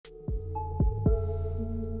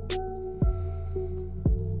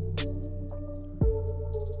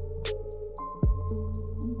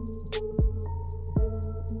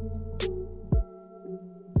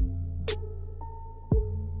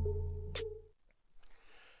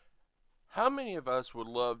How many of us would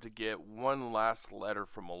love to get one last letter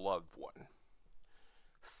from a loved one?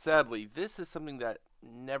 Sadly, this is something that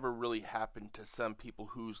never really happened to some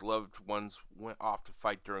people whose loved ones went off to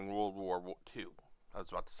fight during World War II. I was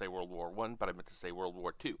about to say World War I, but I meant to say World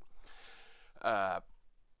War II. A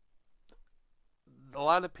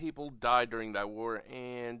lot of people died during that war,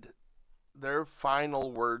 and their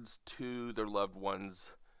final words to their loved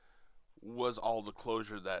ones was all the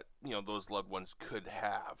closure that those loved ones could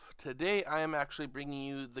have. Today I am actually bringing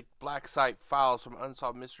you the black site files from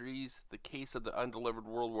Unsolved Mysteries, the case of the undelivered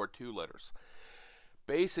World War II letters.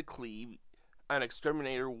 Basically, an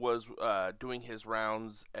exterminator was doing his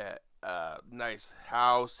rounds at a nice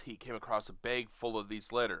house. He came across a bag full of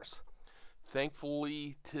these letters.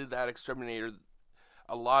 Thankfully to that exterminator,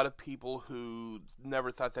 a lot of people who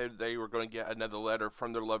never thought that they were going to get another letter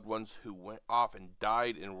from their loved ones who went off and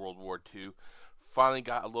died in World War II finally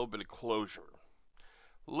got a little bit of closure.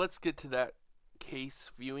 Let's get to that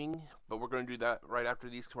case viewing, but we're going to do that right after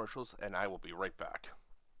these commercials, and I will be right back.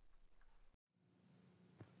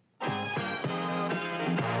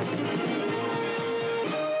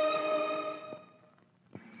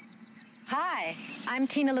 Hi, I'm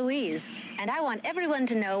Tina Louise, and I want everyone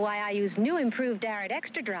to know why I use new improved Arid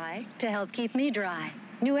Extra Dry to help keep me dry.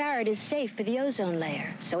 New Arid is safe for the ozone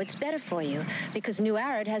layer, so it's better for you because New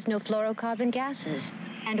Arid has no fluorocarbon gases.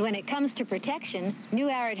 And when it comes to protection, New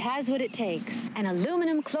Arid has what it takes, an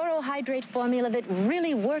aluminum chlorohydrate formula that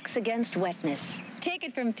really works against wetness. Take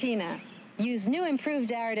it from Tina. Use new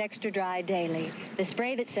improved Arid Extra Dry daily, the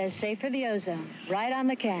spray that says safe for the ozone, right on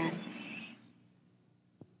the can.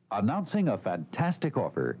 Announcing a fantastic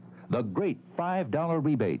offer, the great $5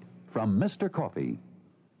 rebate from Mr. Coffee.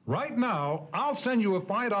 Right now, I'll send you a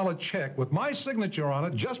 $5 check with my signature on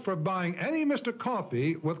it just for buying any Mr.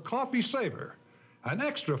 Coffee with Coffee Saver. An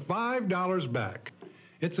extra $5 back.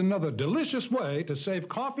 It's another delicious way to save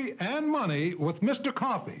coffee and money with Mr.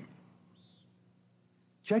 Coffee.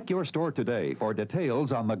 Check your store today for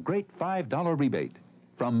details on the great $5 rebate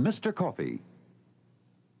from Mr. Coffee.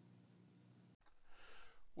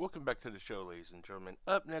 Welcome back to the show, ladies and gentlemen.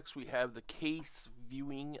 Up next, we have the case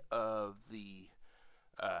viewing of the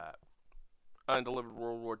Undelivered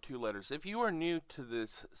World War II letters. If you are new to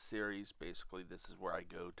this series, basically this is where I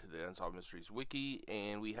go to the Unsolved Mysteries wiki,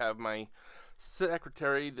 and we have my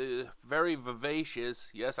secretary, the very vivacious,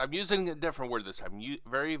 yes, I'm using a different word this time,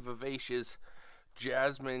 very vivacious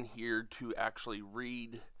Jasmine here to actually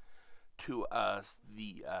read to us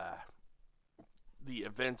the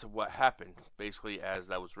events of what happened, basically as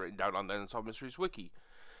that was written down on the Unsolved Mysteries wiki.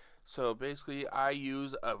 So basically I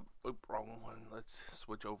use a wrong one. Let's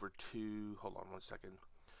switch over to, hold on one second.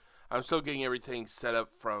 I'm still getting everything set up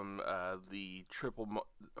from the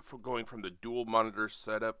going from the dual monitor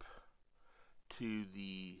setup to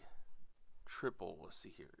the triple. Let's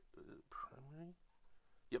see here. Primary?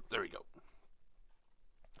 Yep, there we go.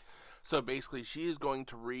 So basically she is going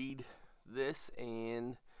to read this,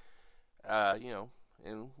 and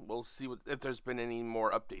and we'll see if there's been any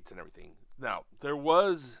more updates and everything. Now,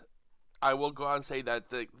 I will go on and say that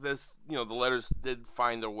the letters did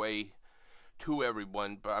find their way to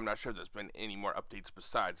everyone, but I'm not sure there's been any more updates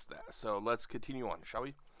besides that. So let's continue on, shall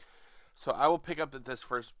we? So I will pick up this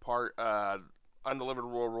first part, Undelivered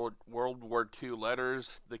World War II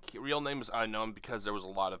letters. The real name is unknown because there was a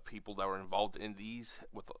lot of people that were involved in these,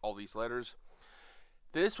 with all these letters.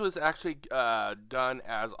 This was actually done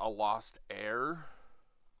as a lost heir.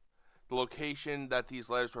 The location that these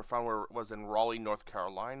letters were found was in Raleigh, North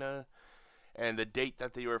Carolina, and the date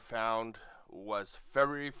that they were found was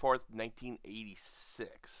February 4th,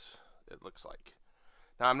 1986, it looks like.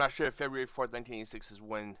 Now, I'm not sure if February 4th, 1986 is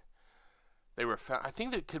when they were found. I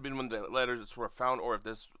think that could have been when the letters were found, or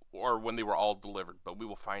when they were all delivered, but we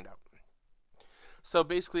will find out. So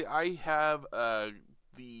basically, I have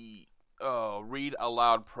the read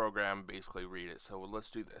aloud program basically read it. So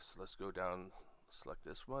let's do this. Let's go down, select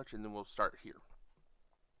this much, and then we'll start here.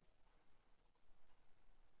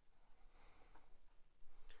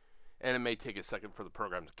 And it may take a second for the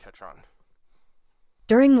program to catch on.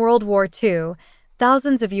 During World War II,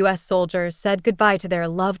 thousands of U.S. soldiers said goodbye to their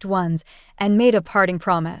loved ones and made a parting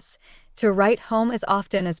promise to write home as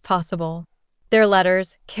often as possible. Their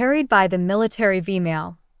letters, carried by the military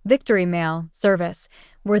V-mail, Victory Mail service,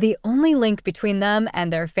 were the only link between them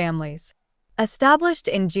and their families. Established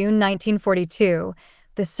in June 1942,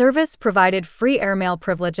 the service provided free airmail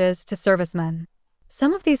privileges to servicemen.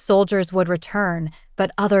 Some of these soldiers would return,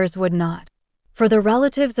 but others would not. For the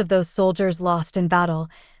relatives of those soldiers lost in battle,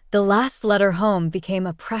 the last letter home became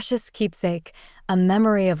a precious keepsake, a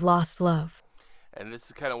memory of lost love. And this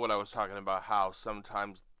is kind of what I was talking about, how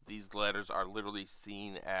sometimes these letters are literally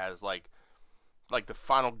seen as like the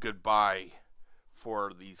final goodbye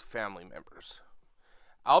for these family members.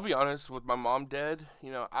 I'll be honest, with my mom dead,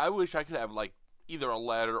 I wish I could have like either a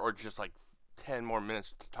letter or just like 10 more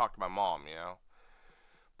minutes to talk to my mom,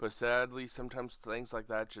 But sadly, sometimes things like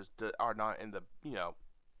that just are not in the,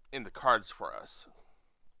 in the cards for us.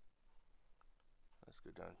 Let's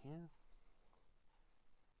go down here.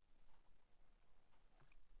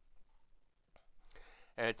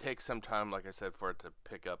 And it takes some time, like I said, for it to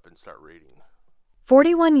pick up and start reading.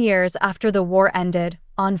 41 years after the war ended,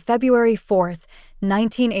 on February 4th,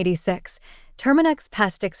 1986, Terminix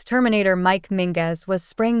pest exterminator Mike Minguez was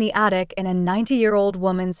spraying the attic in a 90-year-old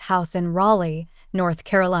woman's house in Raleigh, North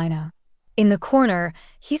Carolina. In the corner,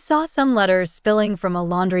 he saw some letters spilling from a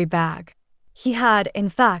laundry bag. He had, in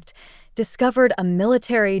fact, discovered a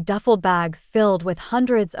military duffel bag filled with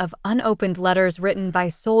hundreds of unopened letters written by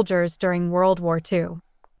soldiers during World War II.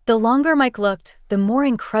 The longer Mike looked, the more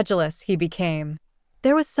incredulous he became.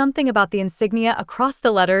 There was something about the insignia across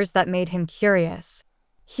the letters that made him curious.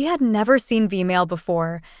 He had never seen V-mail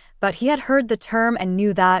before, but he had heard the term and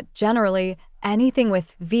knew that, generally, anything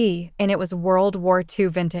with V in it was World War II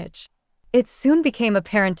vintage. It soon became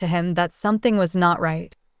apparent to him that something was not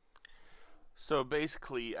right. So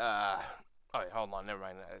basically, hold on, never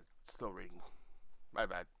mind. Still reading. My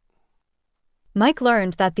bad. Mike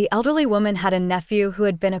learned that the elderly woman had a nephew who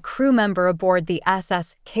had been a crew member aboard the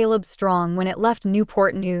SS Caleb Strong when it left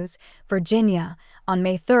Newport News, Virginia, on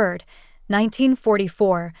May 3,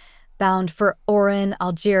 1944, bound for Oran,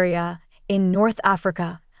 Algeria, in North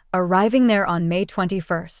Africa, arriving there on May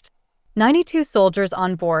 21st. 92 soldiers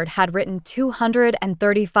on board had written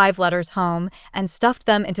 235 letters home and stuffed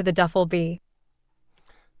them into the duffel bag.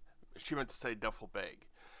 She meant to say duffel bag.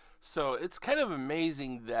 So it's kind of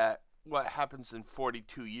amazing that what happens in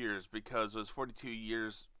 42 years, because it was 42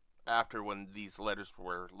 years after when these letters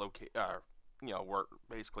were were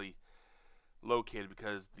basically located,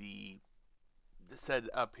 because the said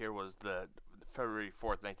up here was the February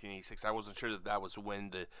 4th, 1986. I wasn't sure that was when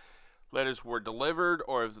the letters were delivered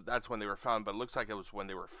or if that's when they were found, but it looks like it was when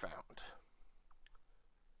they were found.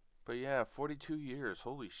 But yeah, 42 years.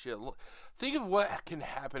 Holy shit. Think of what can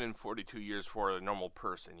happen in 42 years for a normal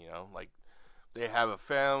person, Like, they have a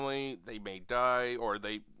family, they may die, or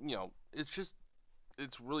they,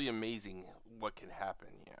 it's really amazing what can happen,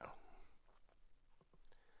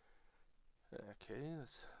 Okay,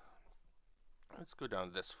 let's go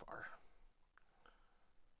down this far.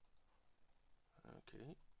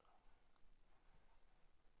 Okay.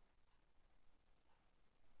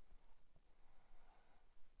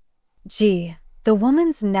 Gee, the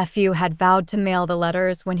woman's nephew had vowed to mail the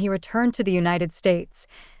letters when he returned to the United States,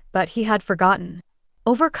 but he had forgotten.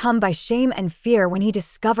 Overcome by shame and fear when he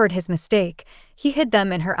discovered his mistake, he hid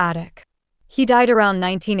them in her attic. He died around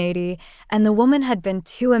 1980, and the woman had been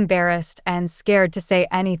too embarrassed and scared to say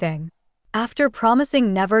anything. After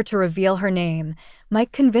promising never to reveal her name,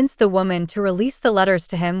 Mike convinced the woman to release the letters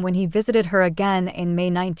to him when he visited her again in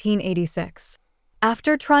May 1986.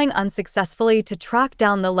 After trying unsuccessfully to track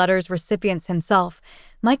down the letters' recipients himself,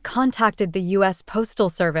 Mike contacted the U.S. Postal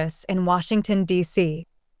Service in Washington, D.C.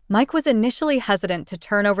 Mike was initially hesitant to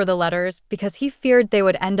turn over the letters because he feared they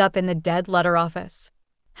would end up in the dead letter office.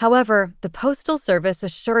 However, the Postal Service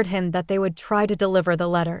assured him that they would try to deliver the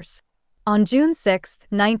letters. On June 6,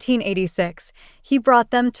 1986, he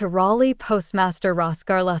brought them to Raleigh Postmaster Ross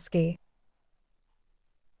Garlusky.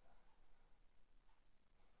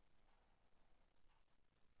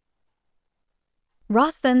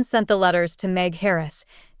 Ross then sent the letters to Meg Harris,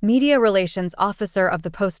 Media Relations Officer of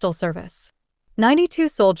the Postal Service. 92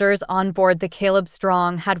 soldiers on board the Caleb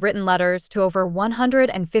Strong had written letters to over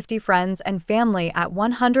 150 friends and family at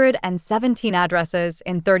 117 addresses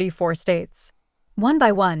in 34 states. One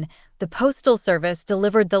by one, the Postal Service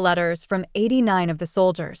delivered the letters from 89 of the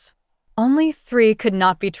soldiers. Only 3 could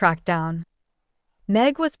not be tracked down.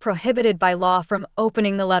 Meg was prohibited by law from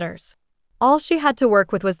opening the letters. All she had to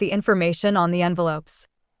work with was the information on the envelopes.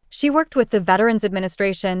 She worked with the Veterans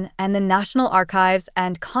Administration and the National Archives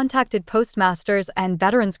and contacted postmasters and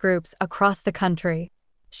veterans groups across the country.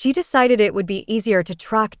 She decided it would be easier to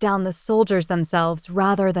track down the soldiers themselves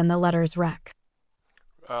rather than the letters wreck.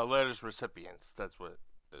 Letters recipients, that's what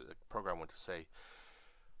the program went to say.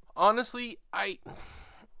 Honestly,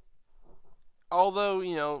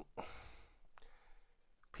 although,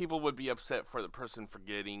 people would be upset for the person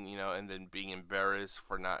forgetting, and then being embarrassed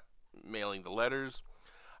for not mailing the letters,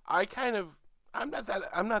 I'm not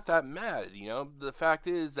that mad, The fact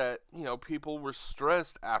is that, people were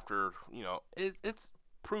stressed after, it's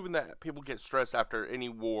proven that people get stressed after any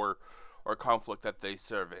war or conflict that they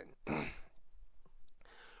serve in.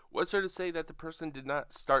 What's there to say that the person did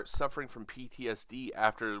not start suffering from PTSD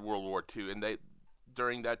after World War II, and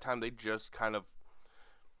during that time they just kind of,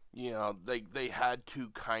 they had to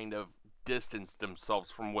kind of distance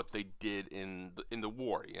themselves from what they did in the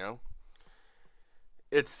war,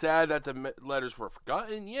 It's sad that the letters were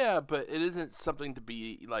forgotten, yeah, but it isn't something to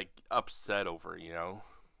be, upset over,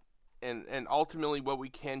 And ultimately what we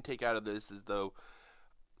can take out of this is, though,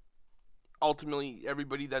 ultimately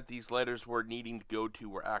everybody that these letters were needing to go to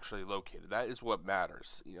were actually located. That is what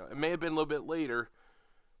matters. It may have been a little bit later,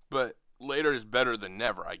 but later is better than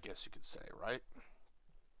never, I guess you could say, right?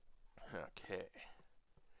 Okay.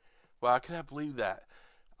 Well, I cannot believe that.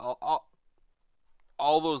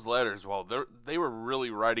 All those letters, well, they were really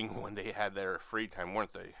writing when they had their free time,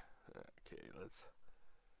 weren't they? Okay, there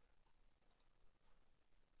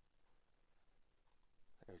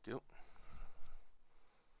we go.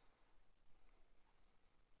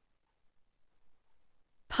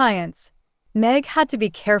 Piance. Meg had to be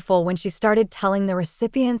careful when she started telling the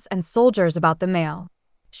recipients and soldiers about the mail.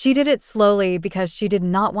 She did it slowly because she did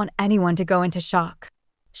not want anyone to go into shock.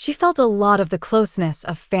 She felt a lot of the closeness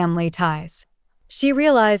of family ties. She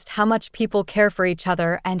realized how much people care for each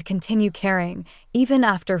other and continue caring, even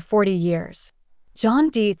after 40 years. John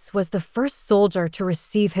Dietz was the first soldier to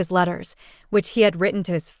receive his letters, which he had written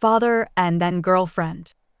to his father and then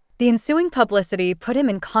girlfriend. The ensuing publicity put him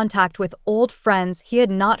in contact with old friends he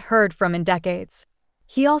had not heard from in decades.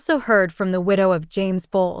 He also heard from the widow of James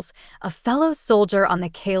Bowles, a fellow soldier on the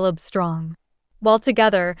Caleb Strong. While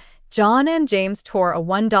together, John and James tore a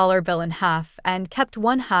 $1 bill in half and kept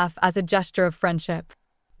one half as a gesture of friendship.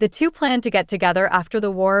 The two planned to get together after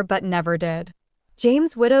the war but never did.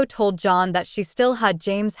 James' widow told John that she still had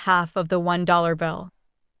James' half of the $1 bill.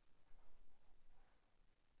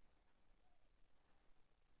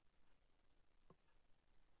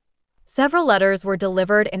 Several letters were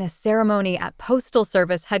delivered in a ceremony at Postal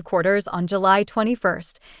Service headquarters on July 21,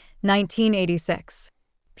 1986.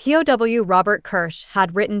 POW Robert Kirsch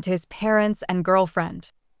had written to his parents and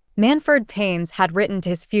girlfriend. Manford Paines had written to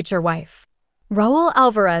his future wife. Raul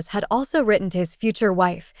Alvarez had also written to his future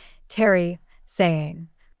wife, Terry, saying,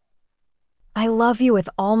 "I love you with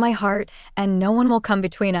all my heart, and no one will come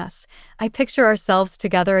between us. I picture ourselves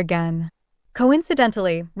together again."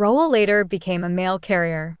 Coincidentally, Raul later became a mail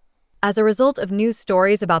carrier. As a result of news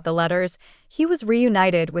stories about the letters, he was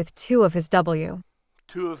reunited with two of his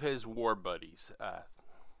war buddies.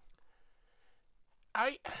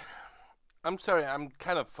 I'm sorry, I'm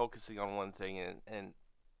kind of focusing on one thing, and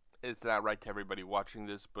it's not right to everybody watching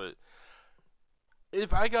this, but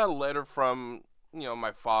if I got a letter from,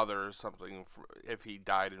 my father or something, if he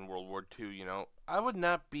died in World War II, I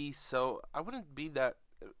wouldn't be that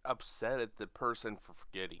upset at the person for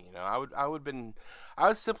forgetting. I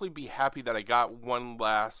would simply be happy that I got one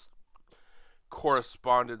last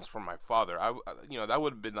correspondence from my father. That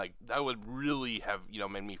would have been that would really have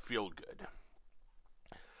made me feel good.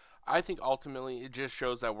 I think ultimately it just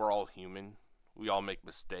shows that we're all human. We all make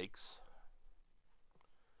mistakes.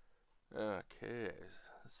 Okay,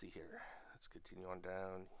 let's see here. Let's continue on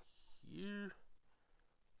down here.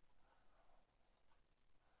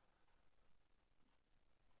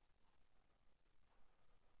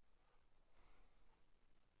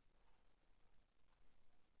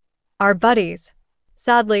 Our buddies.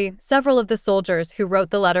 Sadly, several of the soldiers who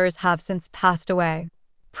wrote the letters have since passed away.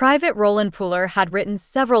 Private Roland Pooler had written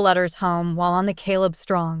several letters home while on the Caleb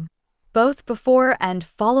Strong. Both before and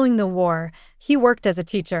following the war, he worked as a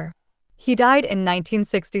teacher. He died in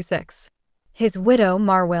 1966. His widow,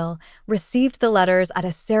 Marwill, received the letters at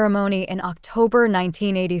a ceremony in October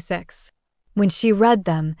 1986. When she read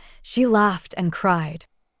them, she laughed and cried.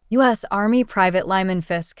 U.S. Army Private Lyman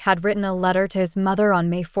Fisk had written a letter to his mother on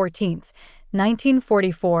May 14,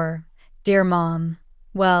 1944. "Dear Mom,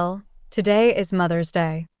 well, today is Mother's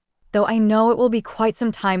Day. Though I know it will be quite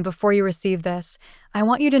some time before you receive this, I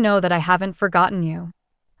want you to know that I haven't forgotten you.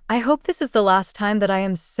 I hope this is the last time that I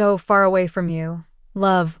am so far away from you.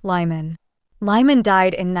 Love, Lyman." Lyman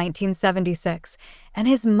died in 1976, and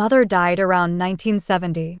his mother died around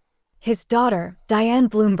 1970. His daughter, Diane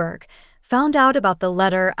Bloomberg, found out about the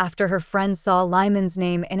letter after her friend saw Lyman's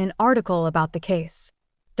name in an article about the case.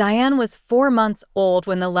 Diane was 4 months old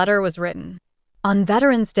when the letter was written. On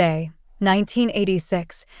Veterans Day,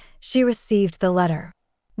 1986, she received the letter.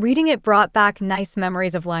 Reading it brought back nice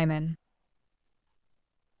memories of Lyman.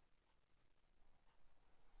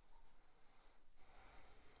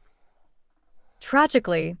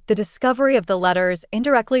 Tragically, the discovery of the letters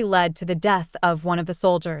indirectly led to the death of one of the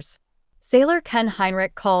soldiers. Sailor Ken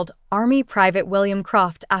Heinrich called Army Private William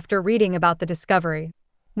Croft after reading about the discovery.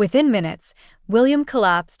 Within minutes, William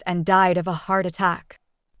collapsed and died of a heart attack.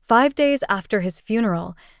 5 days after his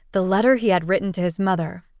funeral, the letter he had written to his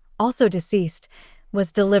mother, also deceased,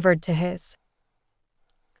 was delivered to his.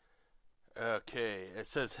 Okay, it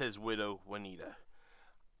says his widow, Juanita.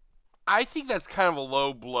 I think that's kind of a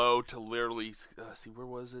low blow to literally... see, where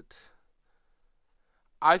was it?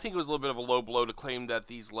 I think it was a little bit of a low blow to claim that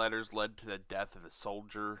these letters led to the death of the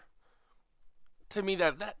soldier. To me,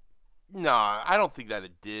 no, I don't think that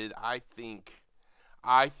it did. I think,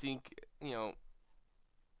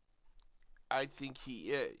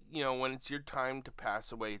 he, when it's your time to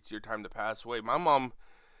pass away, it's your time to pass away. My mom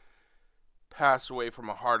passed away from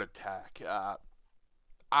a heart attack.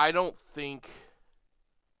 I don't think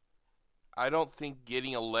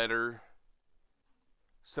getting a letter,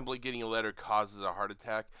 simply getting a letter, causes a heart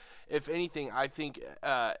attack. If anything, I think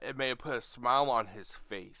it may have put a smile on his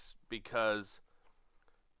face because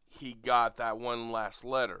he got that one last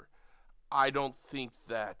letter. I don't think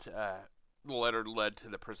that the letter led to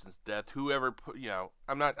the person's death. Whoever put,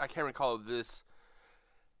 I can't recall if this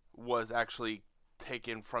was actually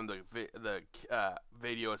taken from the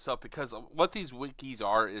video itself, because what these wikis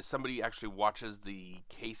are is somebody actually watches the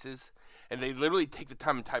cases and they literally take the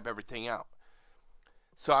time and type everything out.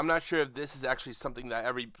 So I'm not sure if this is actually something that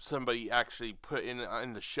somebody actually put in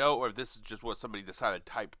the show, or if this is just what somebody decided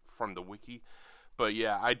to type from the wiki. But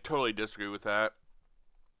yeah, I totally disagree with that.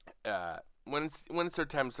 When it's their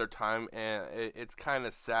time, it's their time, and it's kind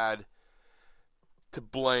of sad to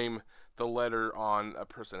blame the letter on a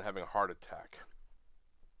person having a heart attack.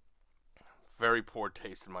 Very poor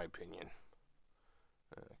taste, in my opinion.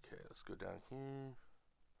 Okay, let's go down here.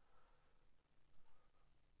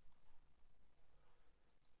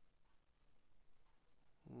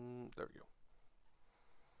 There we go.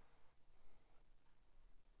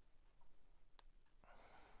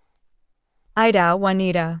 Ida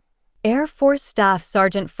Juanita. Air Force Staff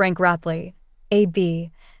Sergeant Frank Rapley,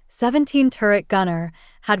 A.B., 17-turret gunner,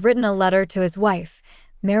 had written a letter to his wife,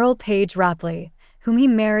 Merrill Page Rapley, whom he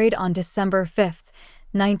married on December 5,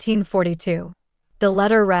 1942. The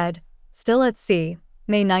letter read, "Still at sea,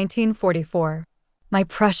 May 1944. My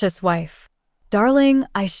precious wife. Darling,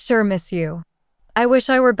 I sure miss you. I wish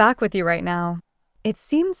I were back with you right now. It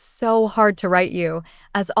seems so hard to write you,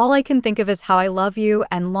 as all I can think of is how I love you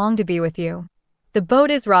and long to be with you. The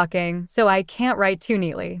boat is rocking, so I can't write too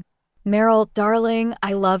neatly. Merrill, darling,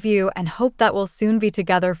 I love you and hope that we'll soon be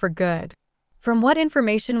together for good. From what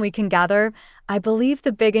information we can gather, I believe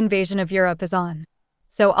the big invasion of Europe is on.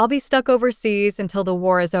 So I'll be stuck overseas until the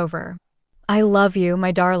war is over. I love you,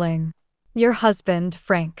 my darling. Your husband,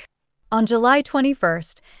 Frank." On July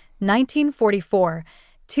 21st, 1944,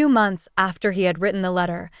 2 months after he had written the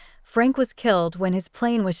letter, Frank was killed when his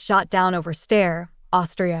plane was shot down over Steyr,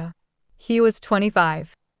 Austria. He was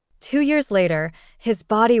 25. 2 years later, his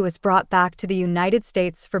body was brought back to the United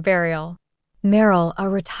States for burial. Merrill, a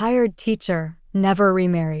retired teacher, never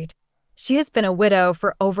remarried. She has been a widow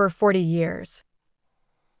for over 40 years.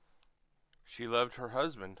 She loved her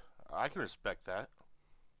husband. I can respect that.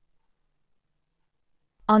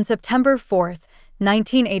 On September 4th,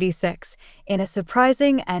 1986, in a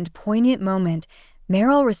surprising and poignant moment,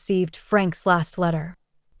 Merrill received Frank's last letter.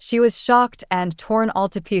 She was shocked and torn all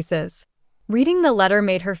to pieces. Reading the letter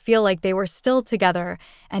made her feel like they were still together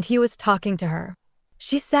and he was talking to her.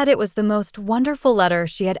 She said it was the most wonderful letter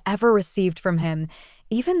she had ever received from him,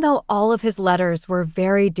 even though all of his letters were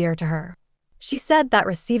very dear to her. She said that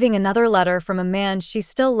receiving another letter from a man she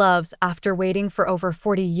still loves after waiting for over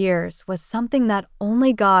 40 years was something that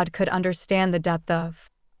only God could understand the depth of.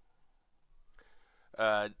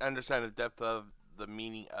 Understand the depth of the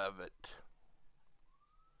meaning of it.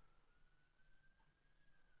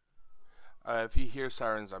 If you hear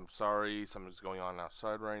sirens, I'm sorry. Something's going on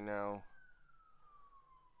outside right now.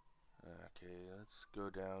 Okay, let's go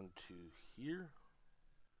down to here.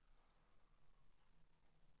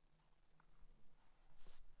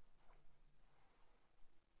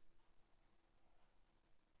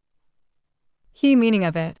 Key meaning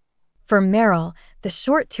of it. For Merrill, the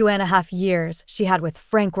short 2.5 years she had with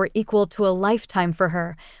Frank were equal to a lifetime for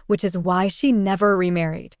her, which is why she never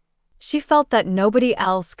remarried. She felt that nobody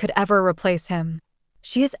else could ever replace him.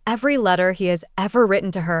 She has every letter he has ever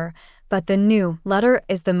written to her, but the new letter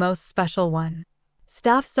is the most special one.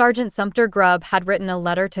 Staff Sergeant Sumter Grubb had written a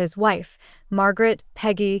letter to his wife, Margaret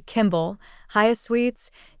Peggy Kimball. "Hiya, sweets.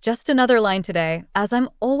 Just another line today, as I'm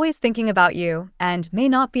always thinking about you and may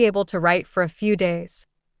not be able to write for a few days.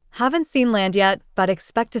 Haven't seen land yet, but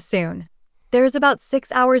expect to soon. There's about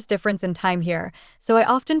 6 hours difference in time here, so I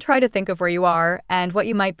often try to think of where you are and what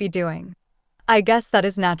you might be doing. I guess that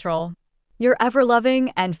is natural. Your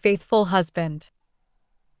ever-loving and faithful husband.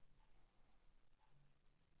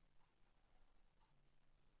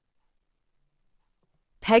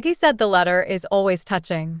 Peggy said the letter is always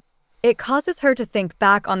touching. It causes her to think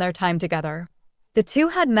back on their time together. The two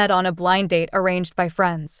had met on a blind date arranged by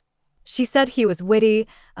friends. She said he was witty,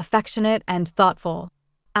 affectionate, and thoughtful.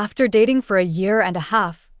 After dating for a year and a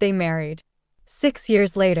half, they married. 6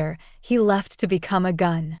 years later, he left to become a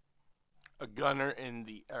gun. A gunner in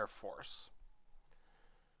the Air Force.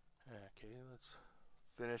 Okay, let's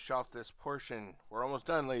finish off this portion. We're almost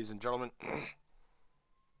done, ladies and gentlemen.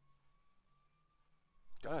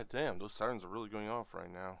 God damn, those sirens are really going off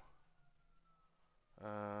right now.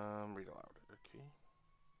 Read aloud. Okay.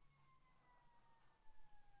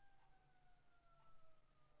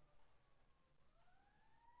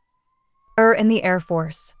 In the Air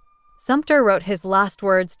Force. Sumter wrote his last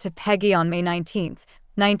words to Peggy on May 19,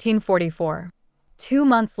 1944. 2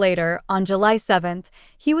 months later, on July 7th,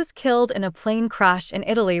 he was killed in a plane crash in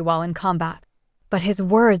Italy while in combat. But his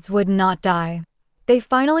words would not die. They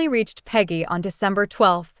finally reached Peggy on December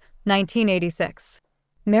 12, 1986.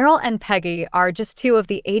 Meryl and Peggy are just 2 of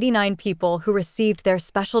the 89 people who received their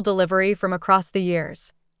special delivery from across the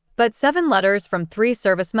years. But 7 letters from 3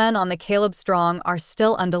 servicemen on the Caleb Strong are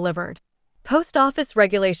still undelivered. Post office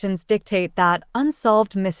regulations dictate that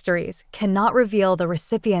Unsolved Mysteries cannot reveal the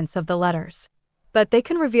recipients of the letters, but they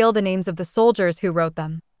can reveal the names of the soldiers who wrote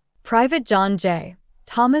them. Private John J.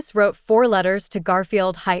 Thomas wrote 4 letters to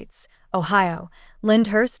Garfield Heights, Ohio,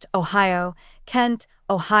 Lyndhurst, Ohio, Kent,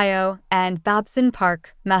 Ohio, and Babson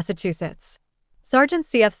Park, Massachusetts. Sergeant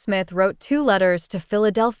C.F. Smith wrote 2 letters to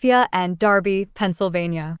Philadelphia and Darby,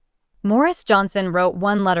 Pennsylvania. Morris Johnson wrote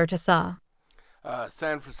 1 letter to San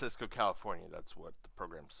Francisco, California. That's what the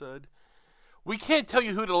program said. We can't tell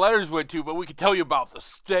you who the letters went to, but we can tell you about the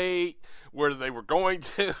state, where they were going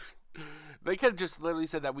to. They could have just literally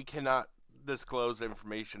said that we cannot disclose the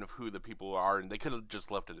information of who the people are, and they could have just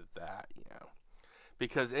left it at that,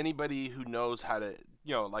 Because anybody who knows how to,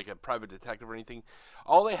 like a private detective or anything,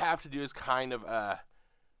 all they have to do is kind of,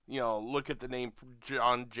 look at the name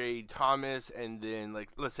John J. Thomas and then, like,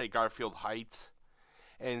 let's say Garfield Heights,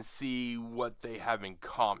 and see what they have in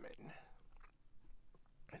common.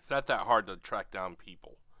 It's not that hard to track down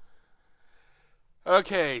people.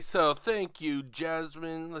 Okay, so thank you,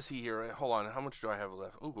 Jasmine. Let's see here. Hold on. How much do I have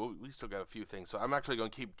left? Oh, we still got a few things. So I'm actually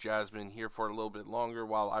going to keep Jasmine here for a little bit longer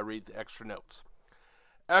while I read the extra notes.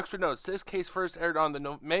 Extra notes. This case first aired on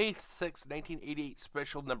the May 6, 1988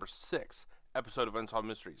 special number 6 episode of Unsolved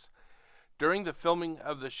Mysteries. During the filming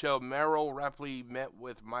of the show, Meryl rapidly met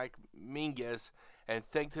with Mike Mingus and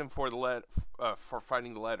thanked him for for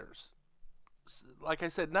finding the letters. Like I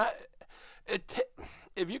said,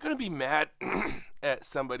 if you're going to be mad at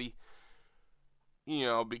somebody,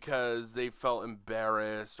 because they felt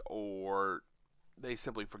embarrassed or they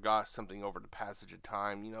simply forgot something over the passage of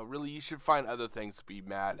time, really you should find other things to be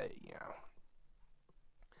mad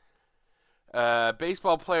at,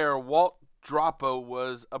 Baseball player Walt Droppo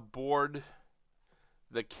was aboard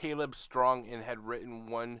the Caleb Strong and had written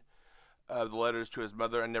one of the letters to his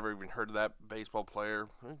mother. I never even heard of that baseball player.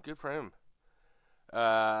 Good for him.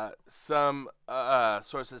 Some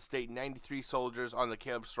sources state 93 soldiers on the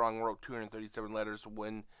Caleb Strong wrote 237 letters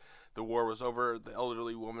when the war was over. The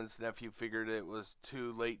elderly woman's nephew figured it was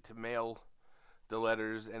too late to mail the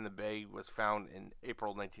letters, and the bag was found in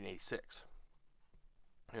April 1986.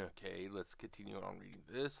 Okay, let's continue on reading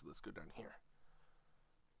this. Let's go down here.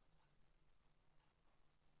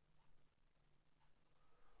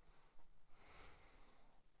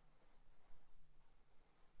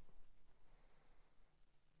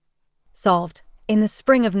 Solved. In the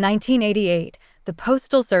spring of 1988, the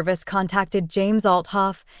Postal Service contacted James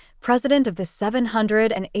Althoff, president of the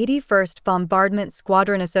 781st Bombardment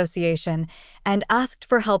Squadron Association, and asked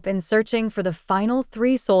for help in searching for the final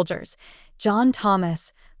 3 soldiers, John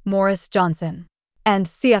Thomas, Morris Johnson, and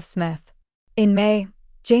C.F. Smith. In May,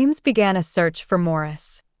 James began a search for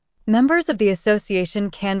Morris. Members of the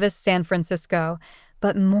association canvassed San Francisco,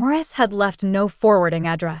 but Morris had left no forwarding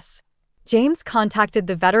address. James contacted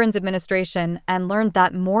the Veterans Administration and learned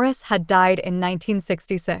that Morris had died in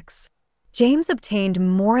 1966. James obtained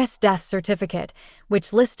Morris' death certificate,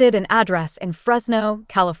 which listed an address in Fresno,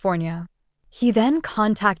 California. He then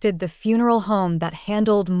contacted the funeral home that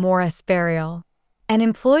handled Morris' burial. An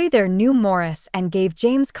employee there knew Morris and gave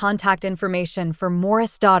James contact information for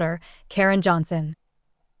Morris' daughter, Karen Johnson.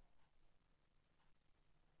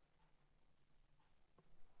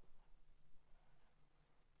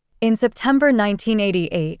 In September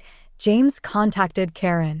 1988, James contacted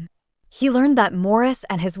Karen. He learned that Morris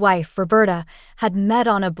and his wife, Roberta, had met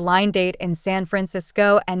on a blind date in San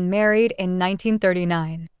Francisco and married in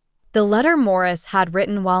 1939. The letter Morris had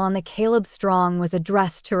written while on the Caleb Strong was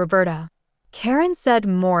addressed to Roberta. Karen said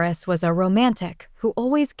Morris was a romantic who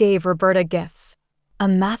always gave Roberta gifts. A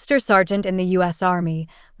master sergeant in the U.S. Army,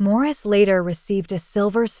 Morris later received a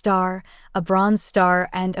Silver Star, a Bronze Star,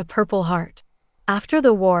 and a Purple Heart. After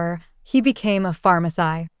the war, he became a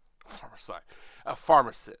pharmacist. A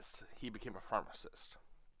pharmacist. He became a pharmacist.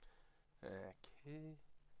 Okay.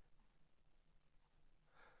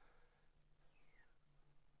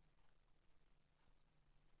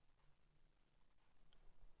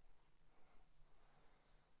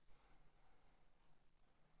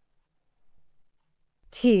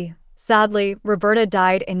 Sadly, Roberta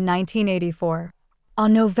died in 1984.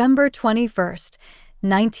 On November 21st,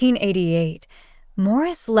 1988,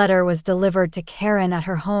 Morris' letter was delivered to Karen at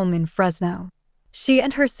her home in Fresno. She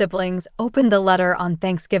and her siblings opened the letter on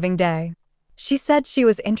Thanksgiving Day. She said she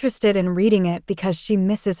was interested in reading it because she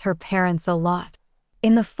misses her parents a lot.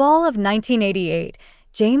 In the fall of 1988,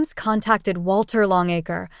 James contacted Walter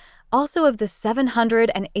Longacre, also of the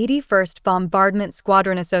 781st Bombardment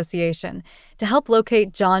Squadron Association, to help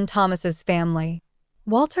locate John Thomas's family.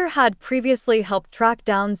 Walter had previously helped track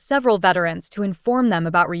down several veterans to inform them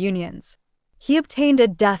about reunions. He obtained a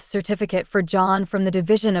death certificate for John from the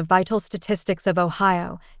Division of Vital Statistics of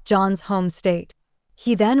Ohio, John's home state.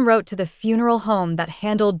 He then wrote to the funeral home that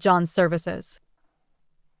handled John's services.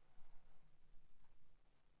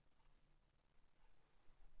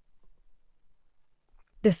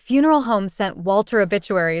 The funeral home sent Walter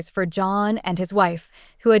obituaries for John and his wife,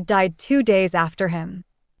 who had died 2 days after him.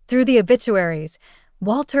 Through the obituaries,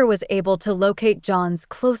 Walter was able to locate John's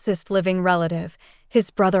closest living relative,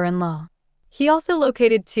 his brother-in-law. He also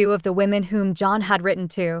located 2 of the women whom John had written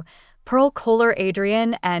to, Pearl Kohler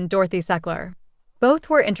Adrian and Dorothy Seckler. Both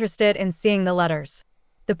were interested in seeing the letters.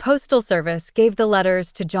 The Postal Service gave the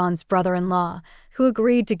letters to John's brother-in-law, who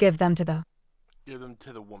agreed to give them to the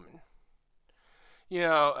woman. You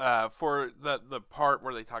know, for the part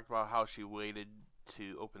where they talked about how she waited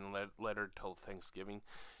to open the letter till Thanksgiving,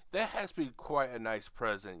 that has to be quite a nice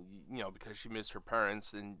present, you know, because she missed her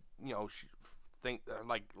parents, and, you know, she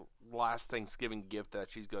like last Thanksgiving gift that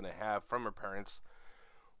she's going to have from her parents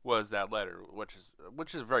was that letter,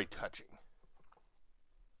 which is very touching.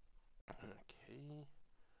 Okay.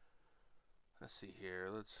 Let's see here.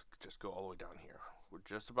 Let's just go all the way down here. We're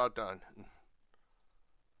just about done.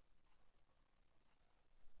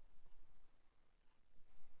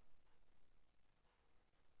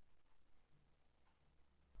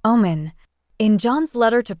 Omen. In John's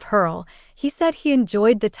letter to Pearl, he said he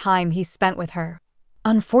enjoyed the time he spent with her.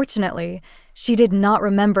 Unfortunately, she did not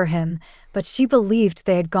remember him, but she believed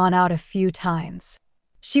they had gone out a few times.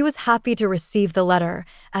 She was happy to receive the letter,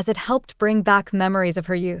 as it helped bring back memories of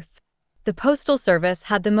her youth. The Postal Service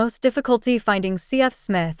had the most difficulty finding C.F.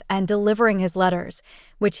 Smith and delivering his letters,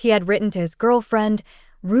 which he had written to his girlfriend,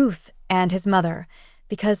 Ruth, and his mother,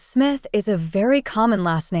 because Smith is a very common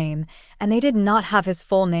last name, and they did not have his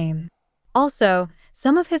full name. Also,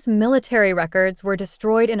 some of his military records were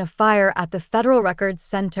destroyed in a fire at the Federal Records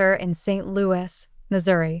Center in St. Louis,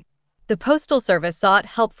 Missouri. The Postal Service sought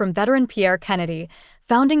help from veteran Pierre Kennedy,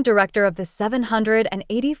 founding director of the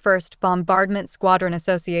 781st Bombardment Squadron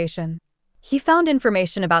Association. He found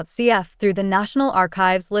information about CF through the National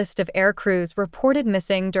Archives list of air crews reported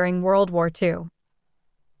missing during World War II.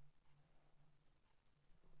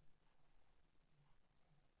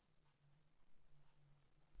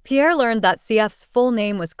 Pierre learned that CF's full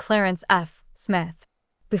name was Clarence F. Smith.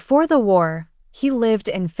 Before the war, he lived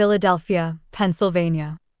in Philadelphia,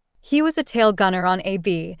 Pennsylvania. He was a tail gunner on a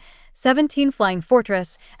B-17 Flying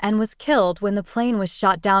Fortress and was killed when the plane was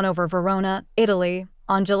shot down over Verona, Italy,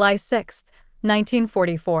 on July 6,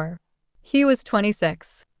 1944. He was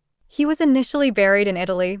 26. He was initially buried in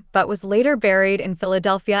Italy, but was later buried in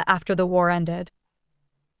Philadelphia after the war ended.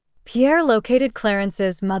 Pierre located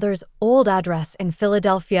Clarence's mother's old address in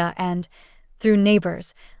Philadelphia and, through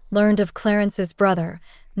neighbors, learned of Clarence's brother,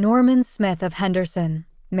 Norman Smith of Henderson,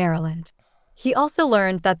 Maryland. He also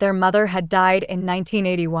learned that their mother had died in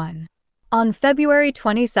 1981. On February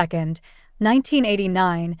 22,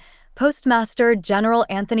 1989, Postmaster General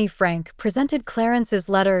Anthony Frank presented Clarence's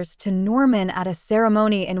letters to Norman at a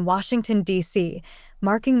ceremony in Washington, D.C.,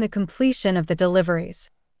 marking the completion of the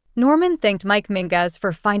deliveries. Norman thanked Mike Minguez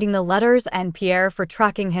for finding the letters and Pierre for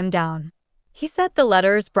tracking him down. He said the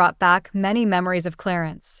letters brought back many memories of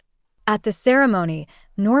Clarence. At the ceremony,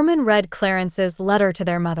 Norman read Clarence's letter to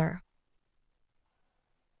their mother.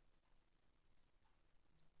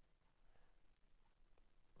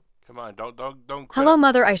 Come on, don't quit. Hello,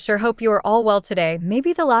 Mother. I sure hope you are all well today.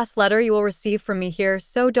 Maybe the last letter you will receive from me here,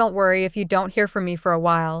 so don't worry if you don't hear from me for a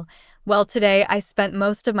while. Well, today I spent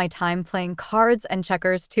most of my time playing cards and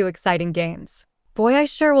checkers, two exciting games. Boy, I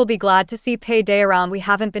sure will be glad to see payday around. We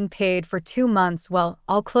haven't been paid for 2 months. Well,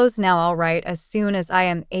 I'll close now, all right, as soon as I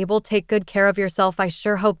am able. Take good care of yourself. I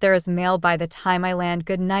sure hope there is mail by the time I land.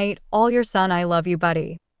 Good night, all your son. I love you,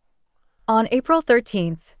 buddy. On April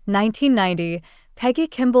 13th, 1990, Peggy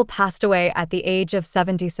Kimball passed away at the age of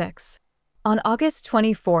 76. On August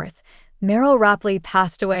 24th, Meryl Rapley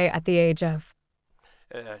passed away at the age of...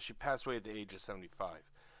 She passed away at the age of 75.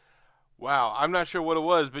 Wow, I'm not sure what it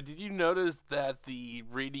was, but did you notice that the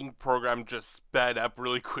reading program just sped up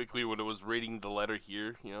really quickly when it was reading the letter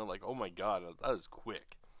here? You know, like, oh my god, that was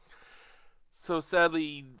quick. So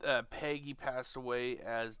sadly, Peggy passed away,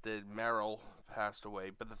 as did Meryl passed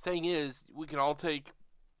away. But the thing is, we can all take,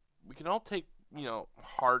 you know,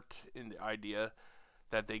 heart in the idea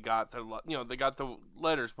that they got their, they got the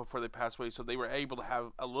letters before they passed away, so they were able to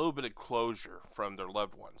have a little bit of closure from their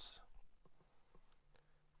loved ones.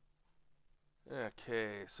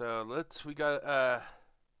 Okay, so we got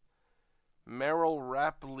Meryl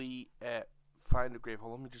Rapley at Find a Grave.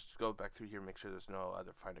 Hold on, let me just go back through here and make sure there's no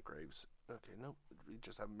other Find a Graves. Okay, nope, we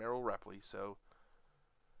just have Meryl Rapley. So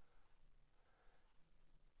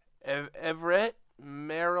Everett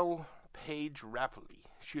Meryl Page Rapley.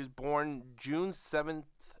 She was born June 7th,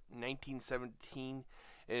 1917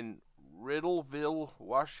 in Riddleville,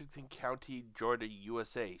 Washington County, Georgia,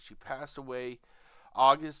 USA. She passed away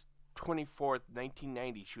August 24th,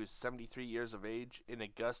 1990. She was 73 years of age in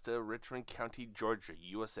Augusta, Richmond County, Georgia,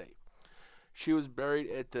 USA. She was buried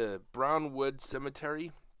at the Brownwood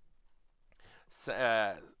Cemetery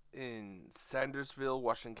in Sandersville,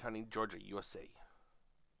 Washington County, Georgia, USA.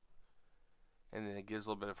 And then it gives a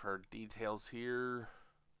little bit of her details here.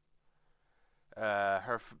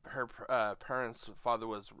 Her parents' father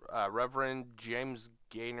was Reverend James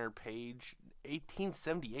Gaynor Page,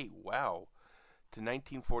 1878. Wow. To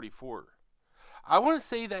 1944. I want to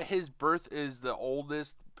say that his birth is the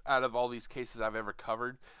oldest out of all these cases I've ever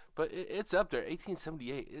covered, but it's up there,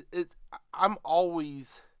 1878. I'm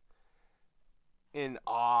always in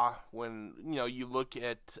awe when you look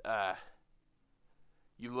at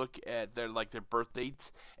their birth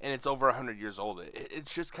dates and it's over 100 years old.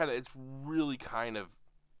 It's just it's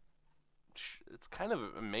kind of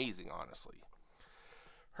amazing, honestly.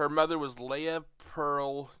 Her mother was Leah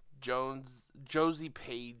Pearl Josie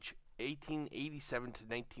Page, 1887 to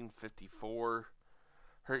 1954.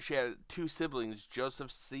 She had two siblings,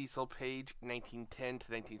 Joseph Cecil Page, 1910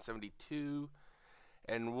 to 1972,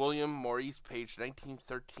 and William Maurice Page,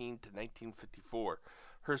 1913 to 1954.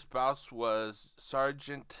 Her spouse was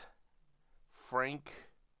Sergeant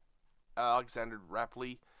Frank Alexander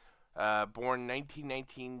Rapley, born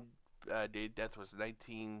 1919. Date of death was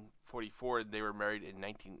 1944. They were married in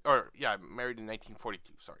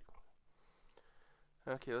 1942. Sorry.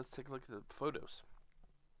 Okay, let's take a look at the photos.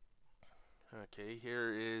 Okay,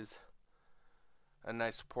 here is a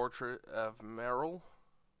nice portrait of Meryl.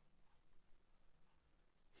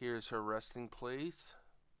 Here's her resting place.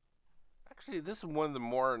 Actually, this is one of the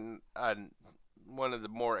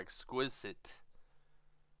more exquisite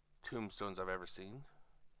tombstones I've ever seen.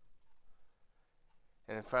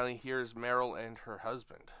 And then finally, here's Meryl and her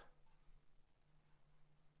husband.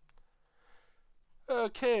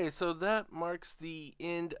 Okay, so that marks the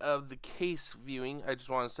end of the case viewing. I just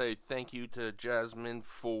want to say thank you to Jasmine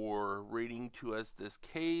for reading to us this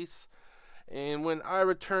case. And when I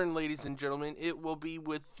return, ladies and gentlemen, it will be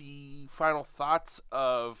with the final thoughts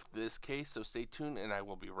of this case. So stay tuned, and I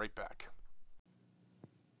will be right back.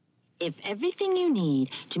 If everything you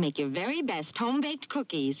need to make your very best home-baked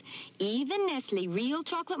cookies, even Nestle real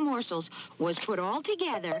chocolate morsels, was put all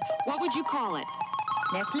together, what would you call it?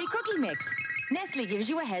 Nestle Cookie Mix. Nestle gives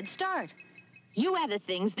you a head start. You add the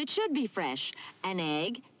things that should be fresh, an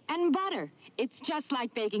egg and butter. It's just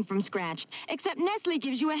like baking from scratch, except Nestle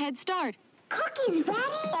gives you a head start. Cookies ready?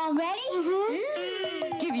 Already?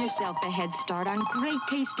 Mm-hmm. Give yourself a head start on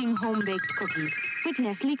great-tasting home-baked cookies with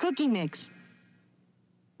Nestle Cookie Mix.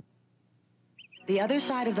 The Other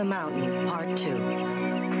Side of the Mountain, Part 2,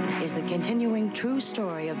 is the continuing true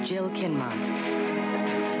story of Jill Kinmont.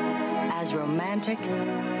 As romantic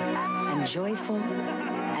and joyful,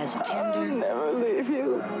 as tender, I'll never leave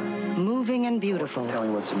you. Moving and beautiful. Tell me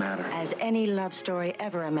what's the matter. As any love story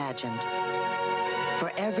ever imagined.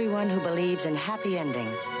 For everyone who believes in happy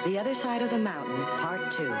endings, The Other Side of the Mountain,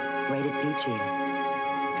 Part 2, rated PG.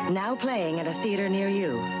 Now playing at a theater near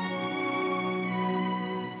you.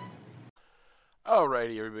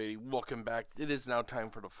 Alrighty, everybody, welcome back. It is now time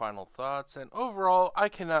for the final thoughts, and overall, I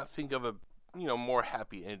cannot think of a more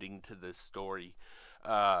happy ending to this story.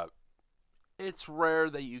 It's rare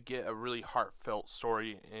that you get a really heartfelt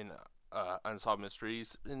story in Unsolved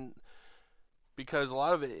Mysteries, and because a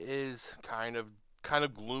lot of it is kind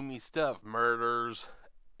of gloomy stuff: murders,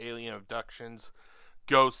 alien abductions,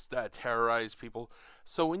 ghosts that terrorize people.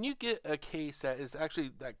 So when you get a case that is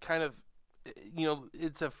actually that kind of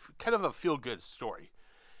it's a kind of a feel-good story.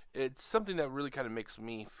 It's something that really kind of makes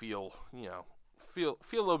me feel a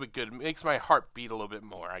little bit good. It makes my heart beat a little bit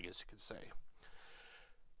more, I guess you could say.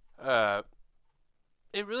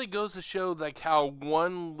 It really goes to show like how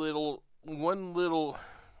one little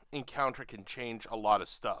encounter can change a lot of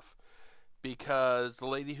stuff. Because the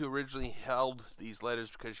lady who originally held these letters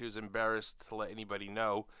because she was embarrassed to let anybody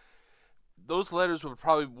know, those letters would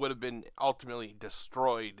have been ultimately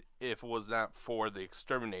destroyed if it was not for the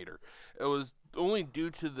exterminator. It was only due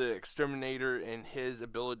to the exterminator and his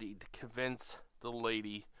ability to convince the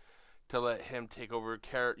lady to let him take over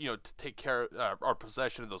to take care or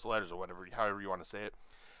possession of those letters or whatever, however you want to say it.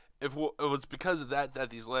 It was because of that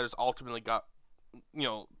these letters ultimately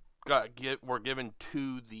were given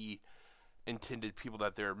to the intended people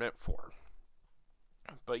that they were meant for.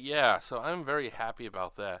 But yeah, so I'm very happy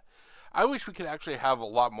about that. I wish we could actually have a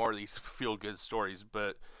lot more of these feel-good stories,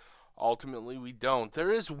 but ultimately we don't.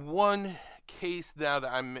 There is one case now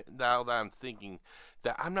that I'm thinking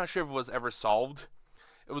that I'm not sure if it was ever solved.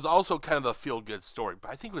 It was also kind of a feel-good story,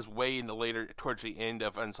 but I think it was way in the towards the end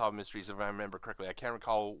of Unsolved Mysteries, if I remember correctly. I can't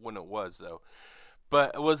recall when it was, though.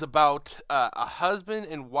 But it was about a husband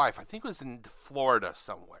and wife. I think it was in Florida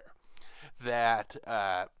somewhere. That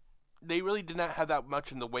they really did not have that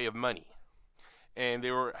much in the way of money. And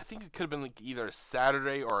I think it could have been like either a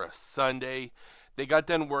Saturday or a Sunday. They got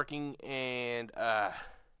done working, and I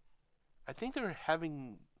think they were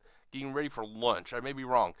getting ready for lunch. I may be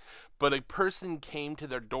wrong. But a person came to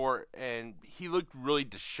their door, and he looked really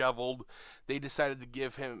disheveled. They decided to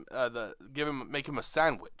make him a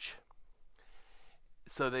sandwich.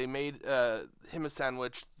 So they made him a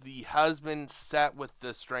sandwich. The husband sat with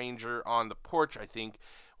the stranger on the porch, I think,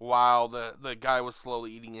 while the guy was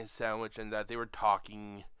slowly eating his sandwich, and that they were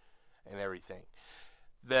talking and everything.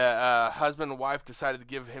 The husband and wife decided to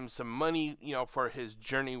give him some money, for his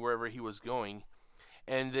journey wherever he was going.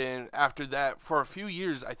 And then after that, for a few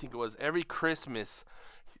years, I think it was every Christmas,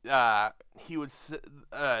 a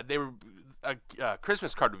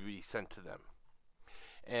Christmas card would be sent to them.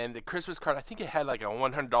 And the Christmas card, I think it had like a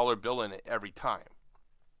 $100 bill in it every time.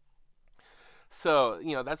 So,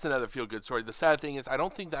 that's another feel-good story. The sad thing is, I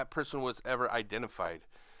don't think that person was ever identified.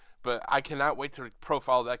 But I cannot wait to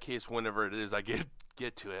profile that case whenever it is I get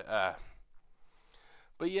to it.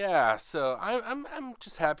 But yeah, so I'm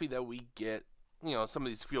just happy that we get, some of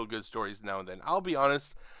these feel-good stories now and then. I'll be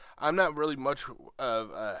honest, I'm not really much of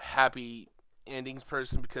a happy endings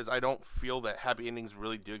person because I don't feel that happy endings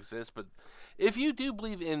really do exist. But if you do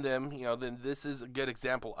believe in them, then this is a good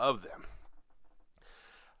example of them.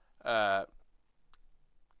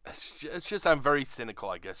 It's just I'm very cynical,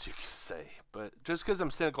 I guess you could say. But just because I'm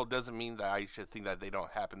cynical doesn't mean that I should think that they don't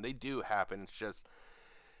happen. They do happen.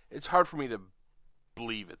 It's hard for me to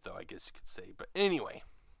believe it, though, I guess you could say. But anyway,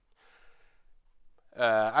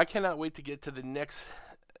 I cannot wait to get to the next,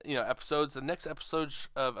 episodes. The next episodes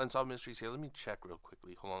of Unsolved Mysteries here. Let me check real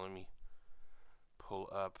quickly. Hold on, let me pull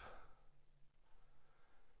up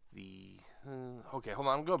the... okay, hold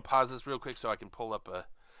on. I'm going to pause this real quick so I can pull up a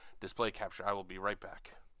display capture. I will be right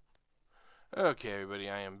back. Okay, everybody,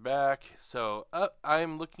 I am back. So,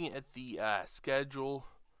 I'm looking at the schedule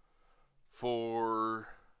for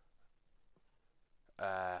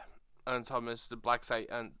Unsolved Mysteries, the Black Site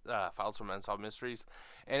files from Unsolved Mysteries,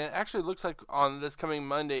 and it actually looks like on this coming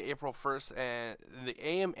Monday, April 1st, and the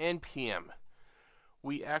AM and PM,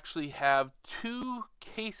 we actually have 2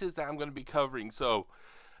 cases that I'm going to be covering. So,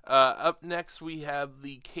 up next, we have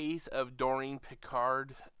the case of Doreen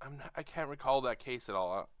Picard. I can't recall that case at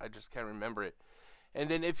all. I just can't remember it. And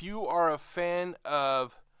then if you are a fan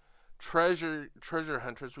of treasure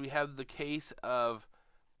hunters, we have the case of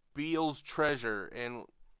Beale's Treasure. And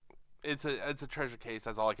it's a treasure case.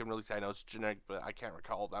 That's all I can really say. I know it's generic, but I can't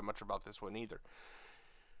recall that much about this one either.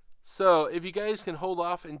 So if you guys can hold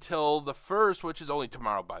off until the 1st, which is only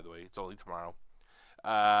tomorrow, by the way. It's only tomorrow.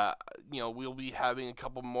 We'll be having a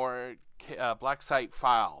couple more Black Site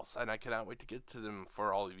files, and I cannot wait to get to them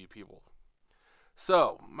for all of you people.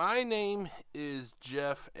 So, my name is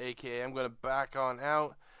Jeff, aka I'm going to back on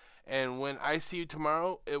out, and when I see you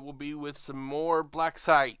tomorrow, it will be with some more Black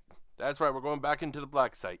Site. That's right, we're going back into the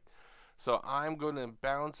Black Site. So I'm going to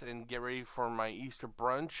bounce and get ready for my Easter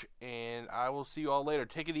brunch, and I will see you all later.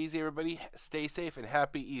 Take it easy, everybody. Stay safe, and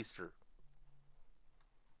happy Easter.